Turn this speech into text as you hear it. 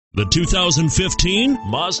The 2015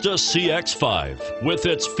 Mazda CX-5. With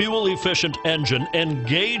its fuel-efficient engine,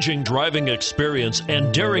 engaging driving experience,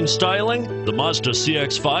 and daring styling, the Mazda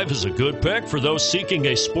CX-5 is a good pick for those seeking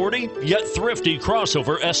a sporty yet thrifty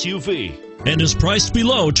crossover SUV and is priced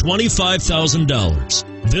below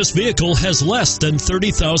 $25,000. This vehicle has less than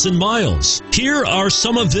 30,000 miles. Here are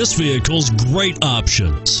some of this vehicle's great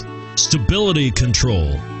options: stability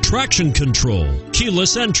control, traction control,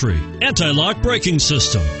 keyless entry, anti-lock braking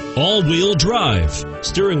system, all-wheel drive,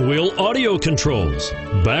 steering wheel audio controls,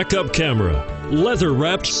 backup camera,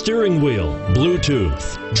 leather-wrapped steering wheel,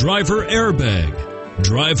 Bluetooth, driver airbag.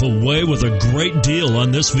 Drive away with a great deal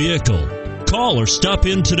on this vehicle. Call or stop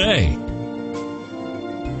in today.